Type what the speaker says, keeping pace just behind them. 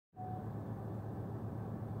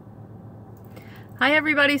Hi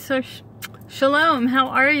everybody, so shalom, how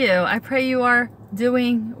are you? I pray you are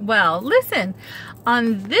doing well. Listen,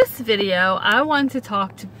 on this video, I want to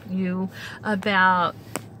talk to you about,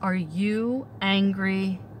 are you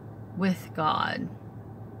angry with God?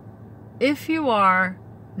 If you are,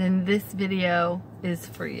 then this video is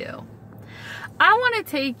for you. I want to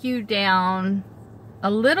take you down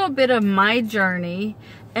a little bit of my journey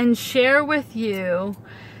and share with you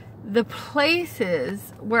the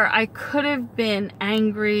places where I could have been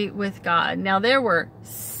angry with God. Now, there were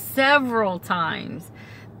several times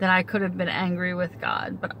that I could have been angry with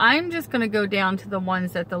God, but I'm just going to go down to the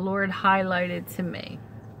ones that the Lord highlighted to me.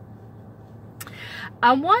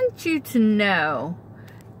 I want you to know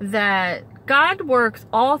that God works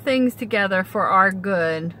all things together for our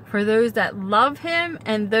good, for those that love Him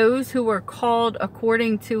and those who are called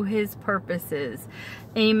according to His purposes.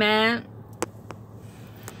 Amen.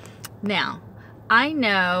 Now, I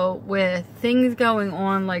know with things going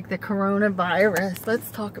on like the coronavirus, let's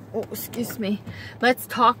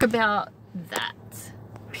talk about that.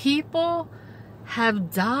 People have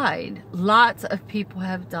died. Lots of people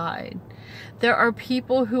have died. There are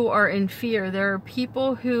people who are in fear. There are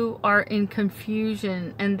people who are in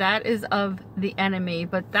confusion, and that is of the enemy.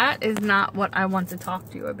 But that is not what I want to talk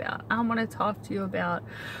to you about. I want to talk to you about,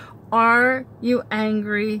 are you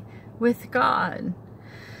angry with God?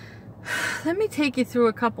 Let me take you through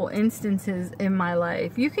a couple instances in my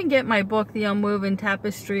life. You can get my book, The Unwoven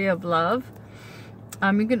Tapestry of Love.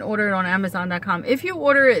 You can order it on Amazon.com. If you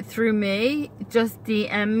order it through me, just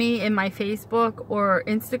DM me in my Facebook or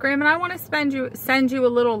Instagram, and I want to send you a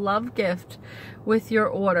little love gift with your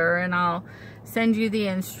order, and I'll send you the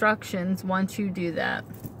instructions once you do that.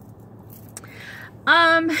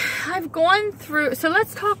 I've gone through, so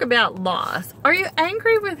let's talk about loss. Are you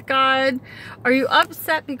angry with God? Are you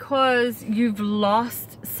upset because you've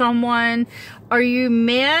lost someone? Are you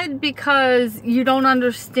mad because you don't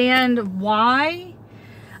understand why?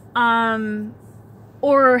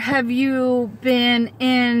 Or have you been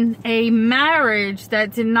in a marriage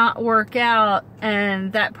that did not work out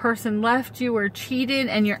and that person left you or cheated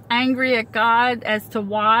and you're angry at God as to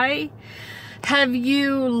why? Have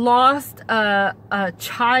you lost a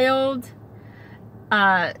child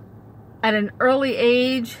at an early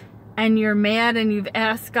age and you're mad and you've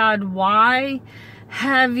asked God why?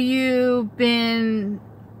 Have you been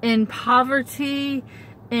in poverty,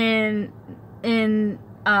 in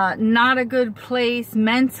not a good place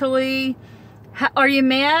mentally? Are you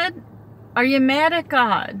mad? Are you mad at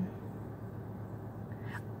God?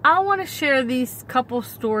 I want to share these couple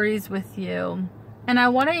stories with you. And I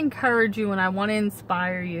want to encourage you and I want to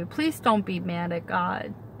inspire you. Please don't be mad at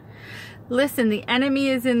God. Listen, the enemy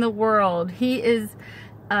is in the world. He is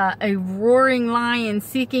a roaring lion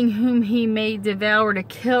seeking whom he may devour, to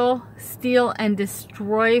kill, steal, and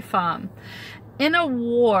destroy from. In a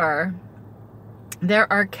war, there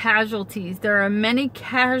are casualties. There are many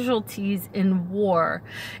casualties in war.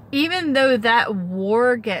 Even though that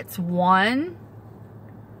war gets won,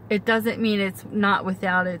 it doesn't mean it's not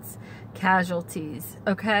without its casualties,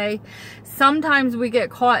 okay? Sometimes we get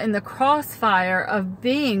caught in the crossfire of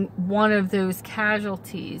being one of those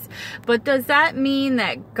casualties. But does that mean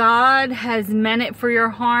that God has meant it for your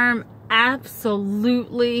harm?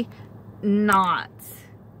 Absolutely not.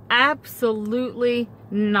 Absolutely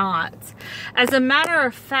not. As a matter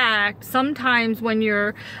of fact, sometimes when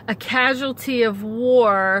you're a casualty of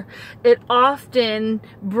war, it often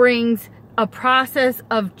brings a process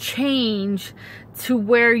of change to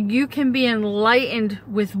where you can be enlightened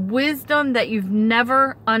with wisdom that you've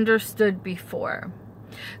never understood before.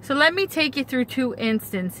 So let me take you through two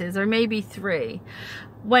instances, or maybe three.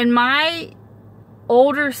 When my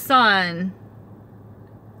older son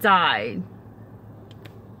died,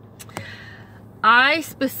 I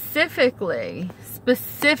specifically,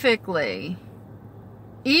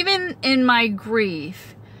 even in my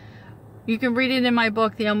grief, you can read it in my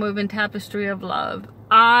book, The Unwoven Tapestry of Love,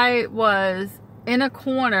 I was in a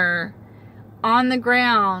corner on the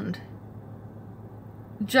ground,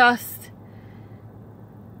 just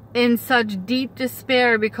in such deep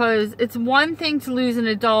despair, because it's one thing to lose an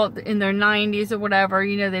adult in their 90s or whatever,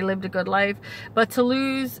 you know, they lived a good life, but to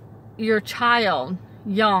lose your child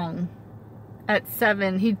young at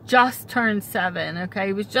 7, he just turned 7, okay,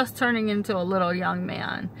 he was just turning into a little young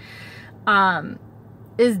man,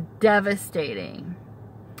 is devastating.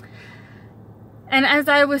 And as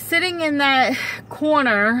I was sitting in that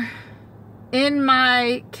corner in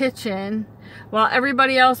my kitchen, while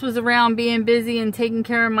everybody else was around being busy and taking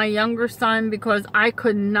care of my younger son, because I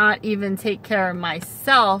could not even take care of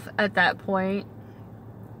myself at that point,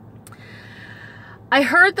 I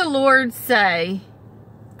heard the Lord say,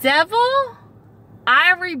 devil,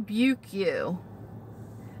 I rebuke you.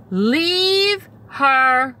 Leave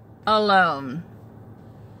her alone.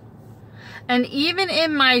 And even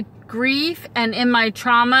in my grief and in my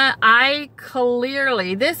trauma, I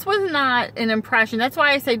clearly, this was not an impression. That's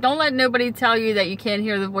why I say don't let nobody tell you that you can't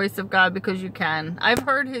hear the voice of God, because you can. I've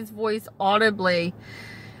heard his voice audibly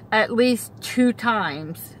at least 2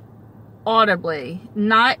 times. Audibly.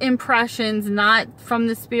 Not impressions, not from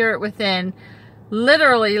the spirit within.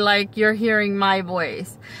 Literally like you're hearing my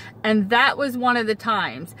voice. And that was one of the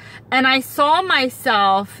times. And I saw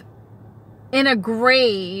myself in a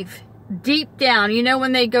grave deep down. You know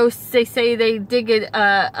when they go, they say they dig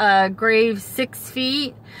a grave 6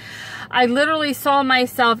 feet? I literally saw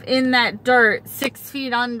myself in that dirt 6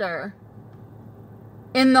 feet under,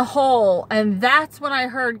 in the hole. And that's when I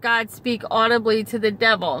heard God speak audibly to the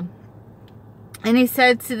devil. And he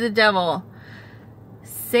said to the devil,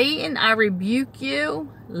 Satan, I rebuke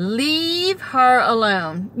you. Leave her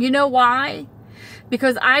alone. You know why?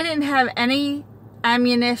 Because I didn't have any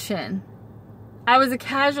ammunition. I was a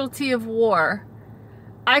casualty of war.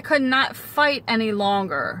 I could not fight any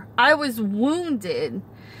longer. I was wounded.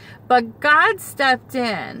 But God stepped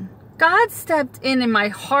in. God stepped in my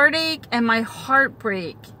heartache and my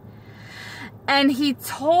heartbreak. And he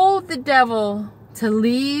told the devil to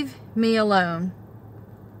leave me alone.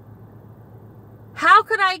 How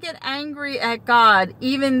could I get angry at God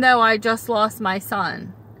even though I just lost my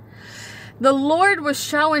son? The Lord was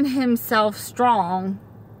showing himself strong,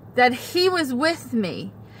 that he was with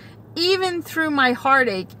me, even through my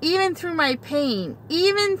heartache, even through my pain,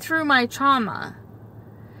 even through my trauma.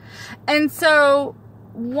 And so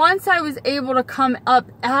once I was able to come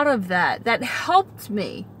up out of that, that helped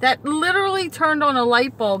me. That literally turned on a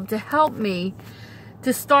light bulb to help me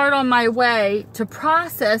to start on my way to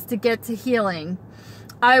process to get to healing.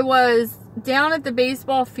 I was down at the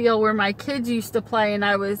baseball field where my kids used to play, and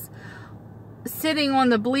I was sitting on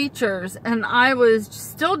the bleachers, and I was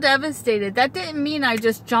still devastated. That didn't mean I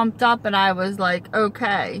just jumped up and I was like,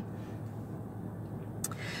 okay.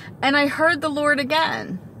 And I heard the Lord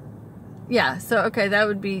again. Yeah, so okay, that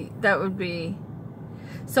would be.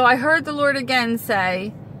 So I heard the Lord again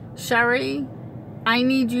say, Sherry, I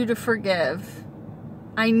need you to forgive.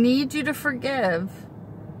 I need you to forgive.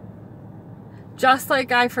 Just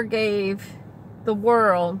like I forgave the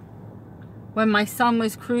world when my son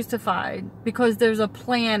was crucified, because there's a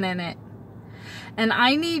plan in it. And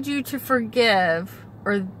I need you to forgive,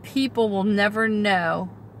 or people will never know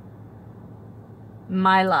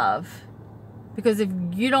my love. Because if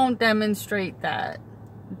you don't demonstrate that,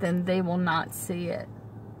 then they will not see it.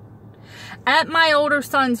 At my older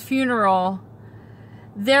son's funeral,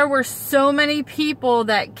 there were so many people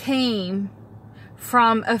that came,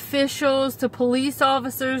 from officials to police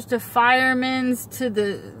officers to firemen to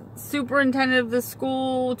the superintendent of the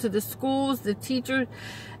school to the schools, the teachers,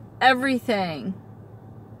 everything,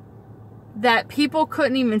 that people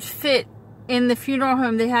couldn't even fit in the funeral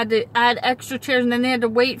home. They had to add extra chairs, and then they had to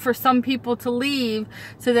wait for some people to leave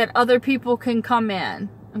so that other people can come in.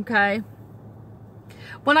 Okay?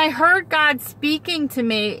 When I heard God speaking to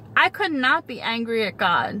me, I could not be angry at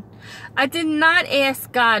God. I did not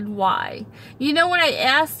ask God why. You know what I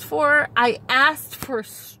asked for? I asked for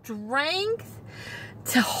strength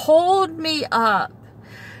to hold me up,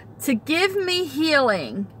 to give me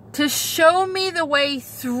healing, to show me the way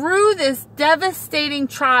through this devastating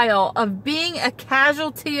trial of being a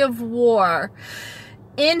casualty of war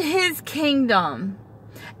in his kingdom.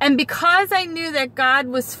 And because I knew that God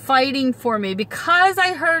was fighting for me, because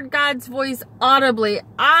I heard God's voice audibly,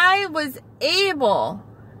 I was able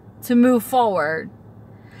to move forward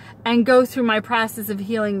and go through my process of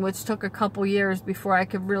healing, which took a couple years before I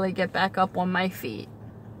could really get back up on my feet.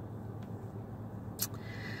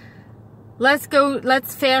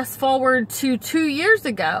 Let's fast forward to 2 years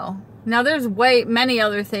ago. Now there's many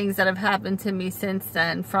other things that have happened to me since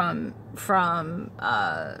then, from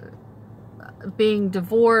being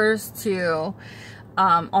divorced to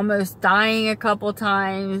almost dying a couple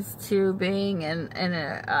times to being in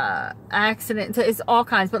an accident. So it's all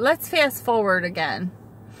kinds. But let's fast forward again.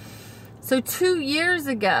 So 2 years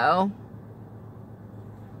ago,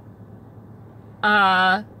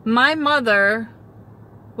 my mother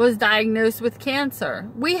was diagnosed with cancer.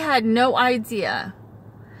 We had no idea.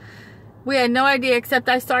 We had no idea, except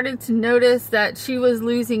I started to notice that she was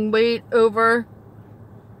losing weight over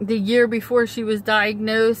the year before she was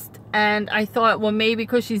diagnosed, and I thought, well, maybe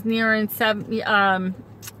because she's nearing 70,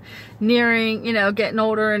 getting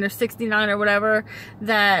older, and they're 69 or whatever,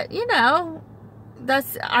 that,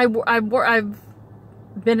 that's I've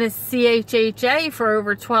been a CHHA for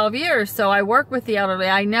over 12 years, so I work with the elderly.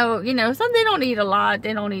 I know, you know, some they don't eat a lot.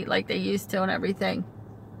 They don't eat like they used to and everything.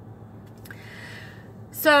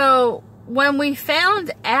 So when we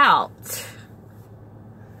found out,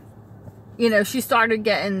 you know, she started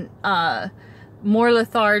getting more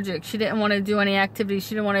lethargic. She didn't want to do any activities.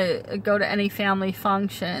 She didn't want to go to any family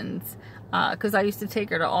functions, because I used to take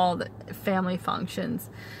her to all the family functions.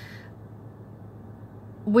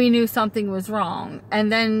 We knew something was wrong,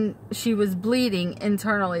 and then she was bleeding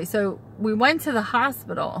internally, so we went to the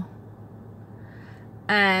hospital,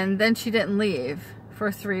 and then she didn't leave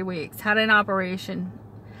for 3 weeks, had an operation,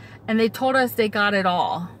 and they told us they got it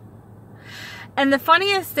all. And the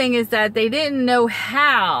funniest thing is that they didn't know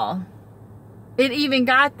how it even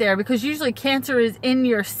got there, because usually cancer is in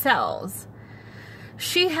your cells.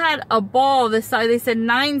 She had a ball this size, they said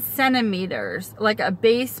 9 centimeters, like a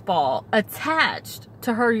baseball, attached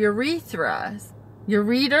to her ureters.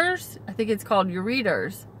 Ureters? I think it's called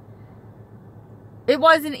ureters. It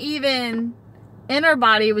wasn't even in her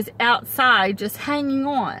body. It was outside, just hanging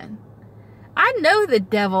on. I know the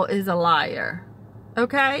devil is a liar.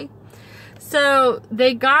 Okay? So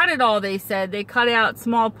they got it all, they said. They cut out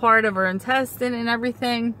small part of her intestine and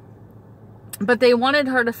everything. But they wanted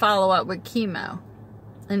her to follow up with chemo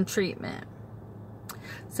and treatment.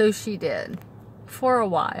 So she did. For a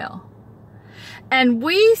while. And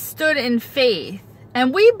we stood in faith,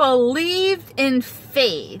 and we believed in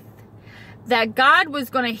faith that God was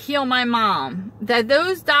going to heal my mom, that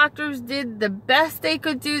those doctors did the best they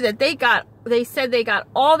could do, that they said they got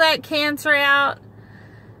all that cancer out.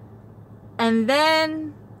 And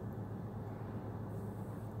then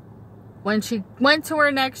when she went to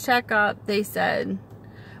her next checkup, they said,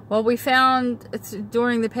 well, we found,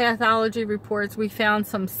 during the pathology reports, we found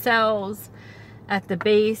some cells at the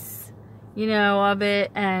base, you know, of it,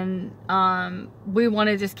 and we want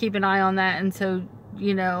to just keep an eye on that, and so,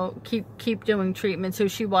 you know, keep doing treatment. So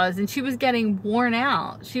she was, and she was getting worn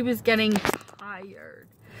out. She was getting tired.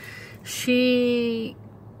 She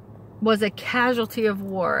was a casualty of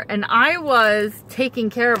war, and I was taking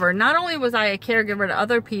care of her. Not only was I a caregiver to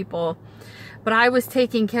other people, but I was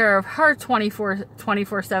taking care of her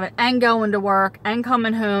 24/7, and going to work, and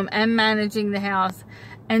coming home, and managing the house,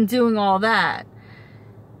 and doing all that.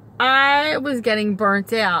 I was getting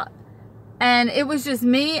burnt out, and it was just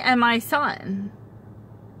me and my son.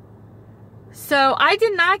 So I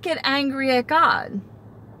did not get angry at God.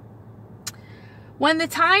 When the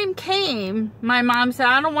time came, my mom said,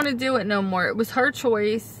 I don't want to do it no more. It was her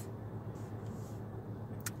choice.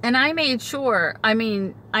 And I made sure, I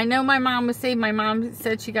mean, I know my mom was saved. My mom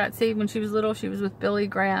said she got saved when she was little. She was with Billy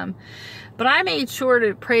Graham. But I made sure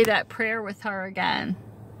to pray that prayer with her again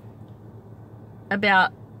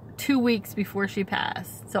about 2 weeks before she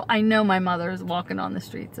passed. So I know my mother is walking on the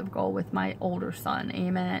streets of gold with my older son,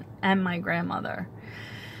 amen, and my grandmother.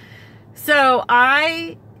 So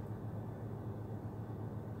I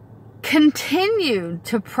continued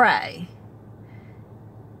to pray,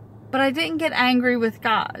 but I didn't get angry with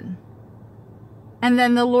God. And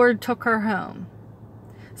then the Lord took her home.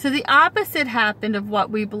 So the opposite happened of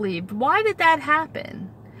what we believed. Why did that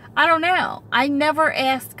happen? I don't know. I never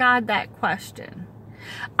asked God that question.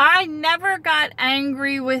 I never got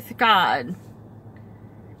angry with God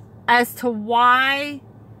as to why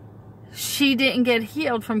she didn't get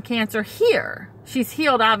healed from cancer here. She's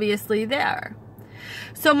healed obviously there.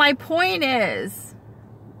 So my point is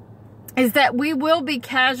that we will be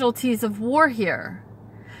casualties of war here.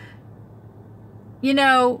 You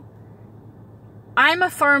know, I'm a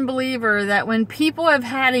firm believer that when people have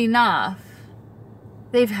had enough,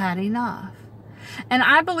 they've had enough. And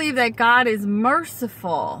I believe that God is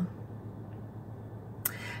merciful.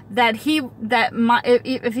 That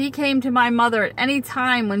if he came to my mother at any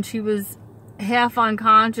time when she was half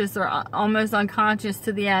unconscious or almost unconscious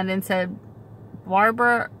to the end and said,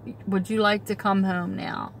 Barbara, would you like to come home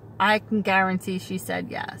now? I can guarantee she said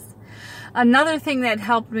yes. Another thing that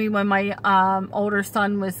helped me when my older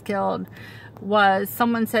son was killed was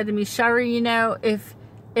someone said to me, Sherry, you know, if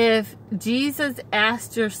Jesus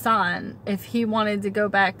asked your son if he wanted to go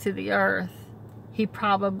back to the earth, he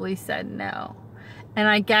probably said no. And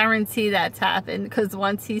I guarantee that's happened, because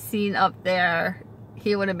once he's seen up there,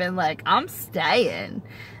 he would have been like, I'm staying.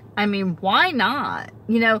 I mean, why not?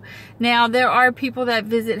 You know, now there are people that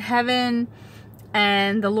visit heaven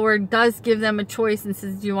and the Lord does give them a choice and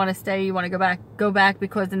says, do you want to stay? You want to go back? Go back,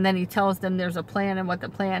 because, and then he tells them there's a plan and what the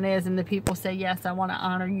plan is. And the people say, yes, I want to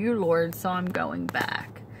honor you, Lord, so I'm going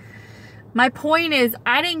back. My point is,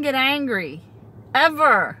 I didn't get angry.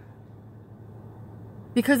 Ever.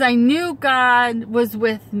 because I knew God was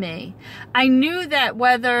with me. I knew that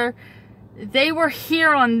whether they were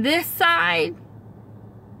here on this side,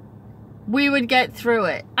 we would get through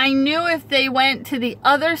it. I knew if they went to the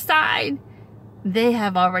other side, they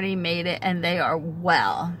have already made it and they are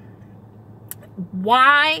well.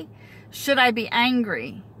 Why should I be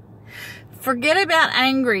angry? Forget about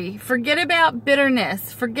angry. Forget about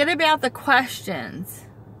bitterness. Forget about the questions.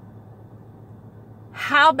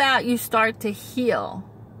 How about you start to heal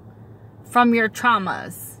from your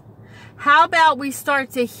traumas? How about we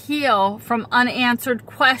start to heal from unanswered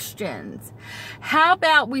questions? How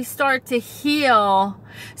about we start to heal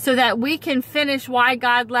so that we can finish why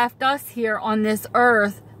God left us here on this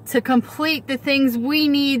earth, to complete the things we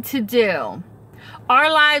need to do?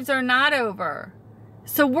 Our lives are not over.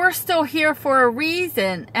 So we're still here for a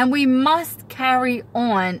reason, and we must carry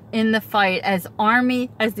on in the fight as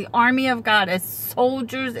the army of God, as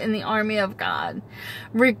soldiers in the army of God,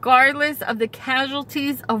 regardless of the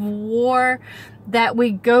casualties of war that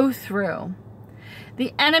we go through.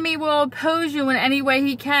 The enemy will oppose you in any way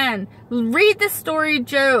he can. Read the story of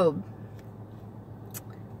Job.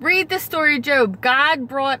 Read the story of Job. God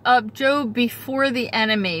brought up Job before the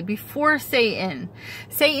enemy, before Satan.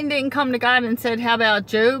 Satan didn't come to God and said, how about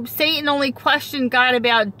Job? Satan only questioned God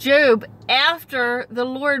about Job after the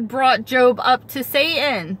Lord brought Job up to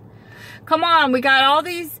Satan. Come on, we got all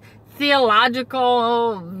these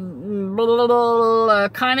theological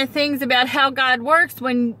kind of things about how God works,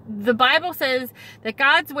 when the Bible says that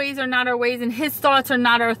God's ways are not our ways and his thoughts are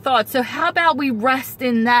not our thoughts. So how about we rest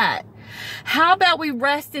in that? How about we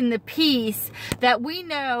rest in the peace that we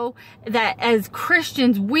know that as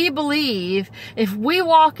Christians we believe, if we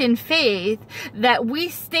walk in faith, that we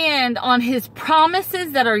stand on his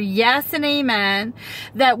promises that are yes and amen,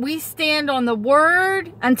 that we stand on the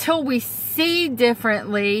word until we see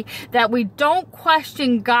differently, that we don't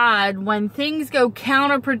question God when things go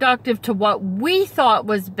counterproductive to what we thought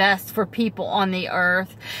was best for people on the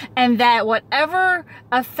earth, and that whatever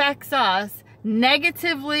affects us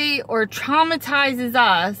negatively or traumatizes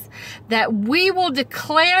us, that we will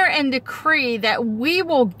declare and decree that we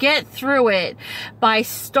will get through it by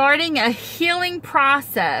starting a healing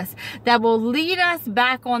process that will lead us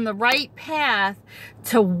back on the right path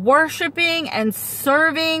to worshiping and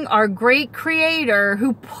serving our great Creator,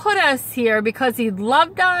 who put us here because he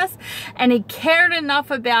loved us and he cared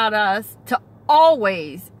enough about us to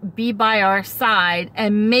always be by our side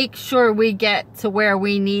and make sure we get to where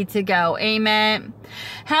we need to go. Amen.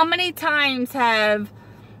 How many times have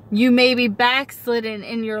you maybe backslidden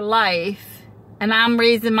in your life? And I'm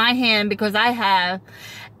raising my hand because I have.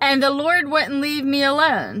 And the Lord wouldn't leave me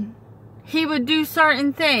alone. He would do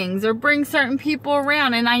certain things or bring certain people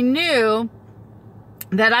around. And I knew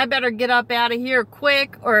that I better get up out of here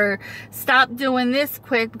quick or stop doing this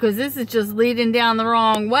quick, because this is just leading down the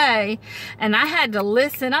wrong way. And I had to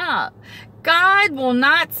listen up. God will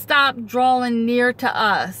not stop drawing near to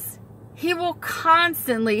us. He will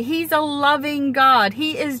constantly. He's a loving God.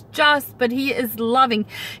 He is just, but he is loving.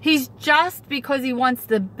 He's just because he wants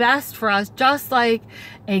the best for us, just like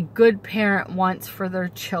a good parent wants for their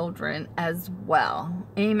children as well.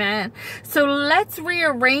 Amen. So let's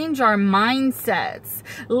rearrange our mindsets.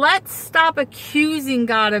 Let's stop accusing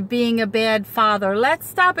God of being a bad father. Let's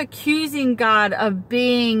stop accusing God of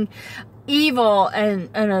being evil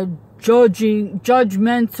and a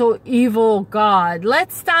judgmental, evil God.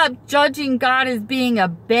 Let's stop judging God as being a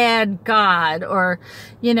bad God, or,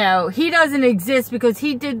 you know, he doesn't exist because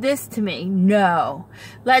he did this to me. No.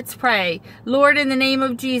 Let's pray. Lord, in the name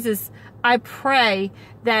of Jesus, I pray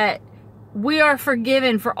that we are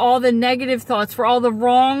forgiven for all the negative thoughts, for all the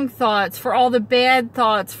wrong thoughts, for all the bad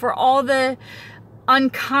thoughts, for all the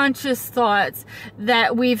unconscious thoughts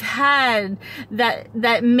that we've had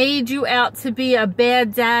that made you out to be a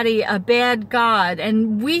bad daddy, a bad God.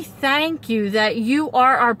 And we thank you that you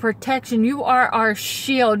are our protection. You are our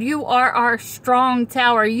shield. You are our strong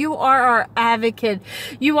tower. You are our advocate.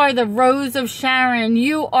 You are the Rose of Sharon.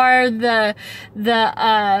 You are the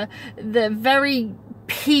very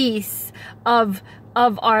peace of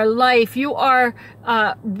our life. You are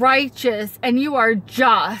righteous and you are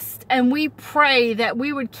just. And we pray that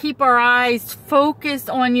we would keep our eyes focused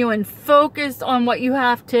on you and focused on what you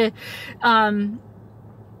have to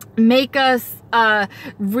Make us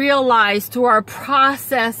realize through our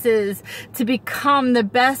processes to become the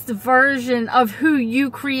best version of who you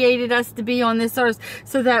created us to be on this earth,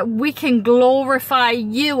 so that we can glorify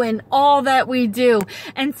you in all that we do,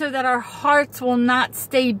 and so that our hearts will not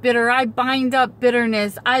stay bitter. I bind up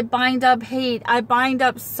bitterness. I bind up hate. I bind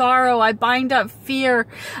up sorrow. I bind up fear.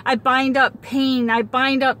 I bind up pain. I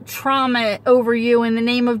bind up trauma over you in the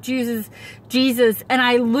name of Jesus, and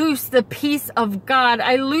I loose the peace of God.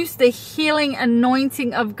 I loose the healing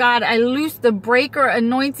anointing of God. I loose the breaker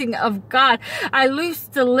anointing of God. I loose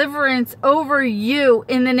deliverance over you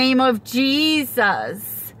in the name of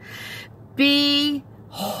Jesus. Be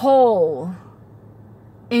whole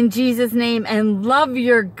in Jesus' name, and love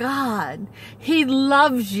your God. He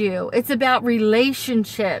loves you. It's about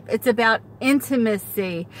relationship. It's about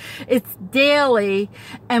intimacy. It's daily,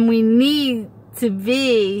 and we need to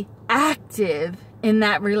be active in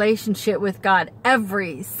that relationship with God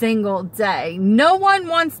every single day. No one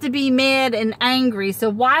wants to be mad and angry. So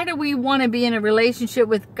why do we want to be in a relationship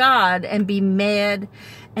with God and be mad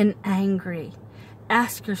and angry?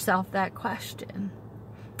 Ask yourself that question.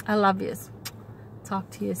 I love you. Talk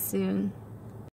to you soon.